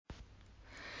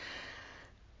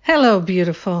Hello,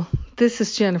 beautiful. This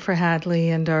is Jennifer Hadley,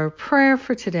 and our prayer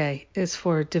for today is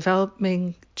for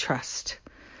developing trust.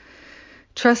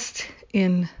 Trust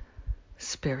in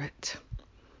Spirit.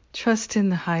 Trust in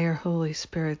the higher Holy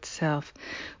Spirit self.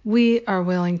 We are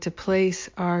willing to place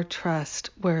our trust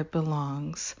where it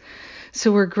belongs.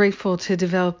 So we're grateful to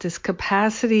develop this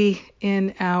capacity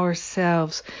in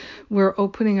ourselves. We're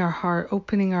opening our heart,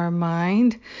 opening our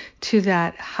mind to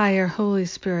that higher Holy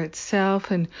Spirit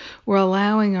self, and we're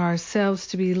allowing ourselves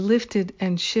to be lifted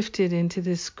and shifted into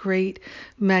this great,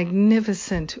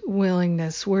 magnificent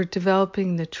willingness. We're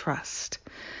developing the trust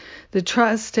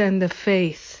and the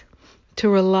faith to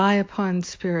rely upon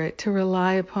Spirit, to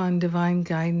rely upon divine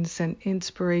guidance and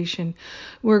inspiration.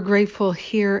 We're grateful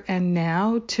here and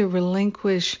now to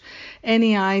relinquish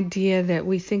any idea that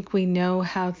we think we know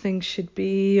how things should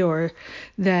be, or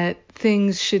that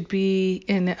things should be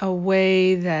in a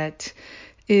way that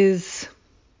is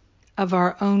of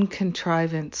our own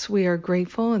contrivance. We are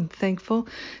grateful and thankful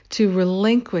to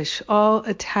relinquish all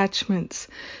attachments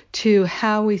to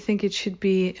how we think it should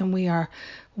be, and we are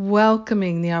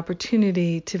welcoming the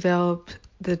opportunity to develop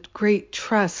the great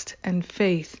trust and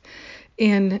faith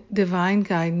in divine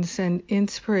guidance and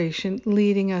inspiration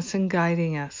leading us and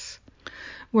guiding us.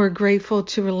 We're grateful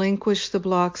to relinquish the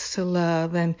blocks to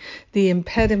love and the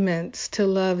impediments to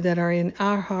love that are in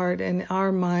our heart and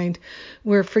our mind.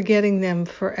 We're forgetting them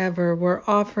forever. We're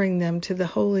offering them to the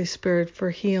Holy Spirit for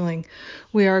healing.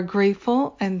 We are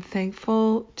grateful and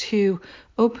thankful to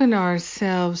open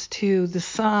ourselves to the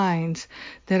signs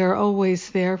that are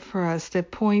always there for us,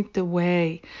 that point the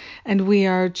way. And we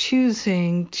are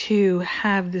choosing to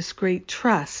have this great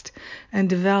trust and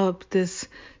develop this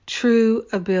true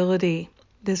ability,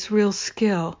 this real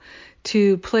skill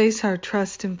to place our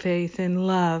trust and faith in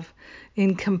love,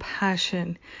 in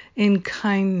compassion, in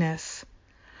kindness,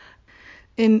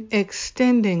 in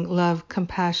extending love,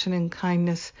 compassion, and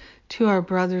kindness to our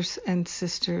brothers and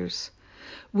sisters.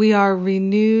 We are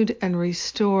renewed and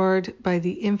restored by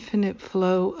the infinite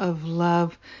flow of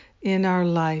love in our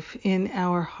life, in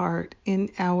our heart, in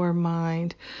our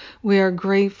mind. We are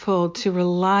grateful to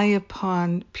rely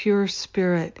upon pure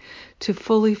Spirit to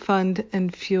fully fund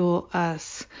and fuel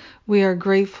us. We are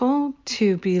grateful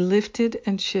to be lifted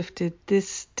and shifted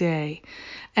this day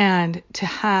and to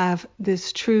have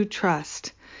this true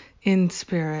trust in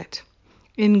Spirit.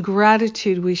 In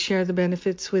gratitude, we share the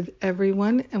benefits with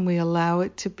everyone, and we allow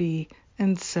it to be,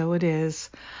 and so it is.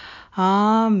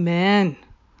 Amen.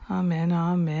 Amen,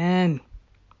 amen.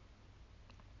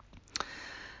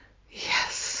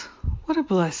 Yes, what a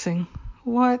blessing.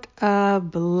 What a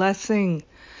blessing.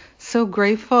 So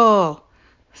grateful.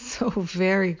 So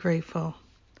very grateful.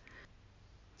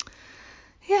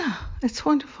 Yeah, it's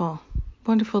wonderful.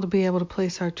 Wonderful to be able to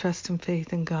place our trust and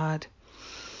faith in God.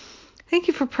 Thank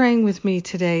you for praying with me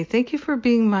today. Thank you for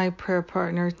being my prayer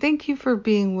partner. Thank you for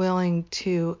being willing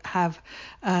to have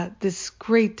this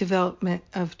great development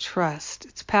of trust.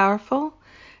 It's powerful,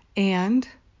 and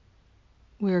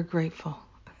we're grateful.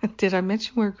 Did I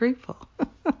mention we're grateful?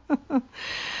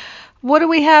 What do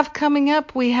we have coming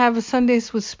up? We have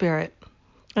Sundays with Spirit.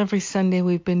 Every Sunday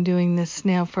we've been doing this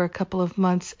now for a couple of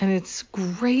months, and it's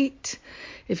great.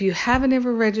 If you haven't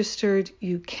ever registered,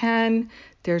 you can.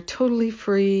 They're totally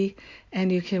free,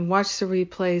 and you can watch the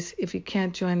replays if you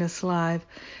can't join us live.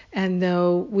 And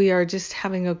though we are just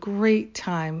having a great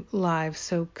time live,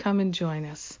 so come and join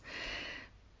us.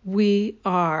 We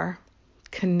are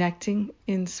connecting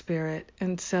in Spirit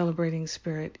and celebrating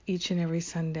Spirit each and every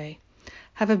Sunday.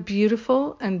 Have a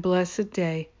beautiful and blessed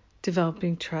day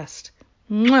developing trust.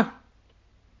 Mwah!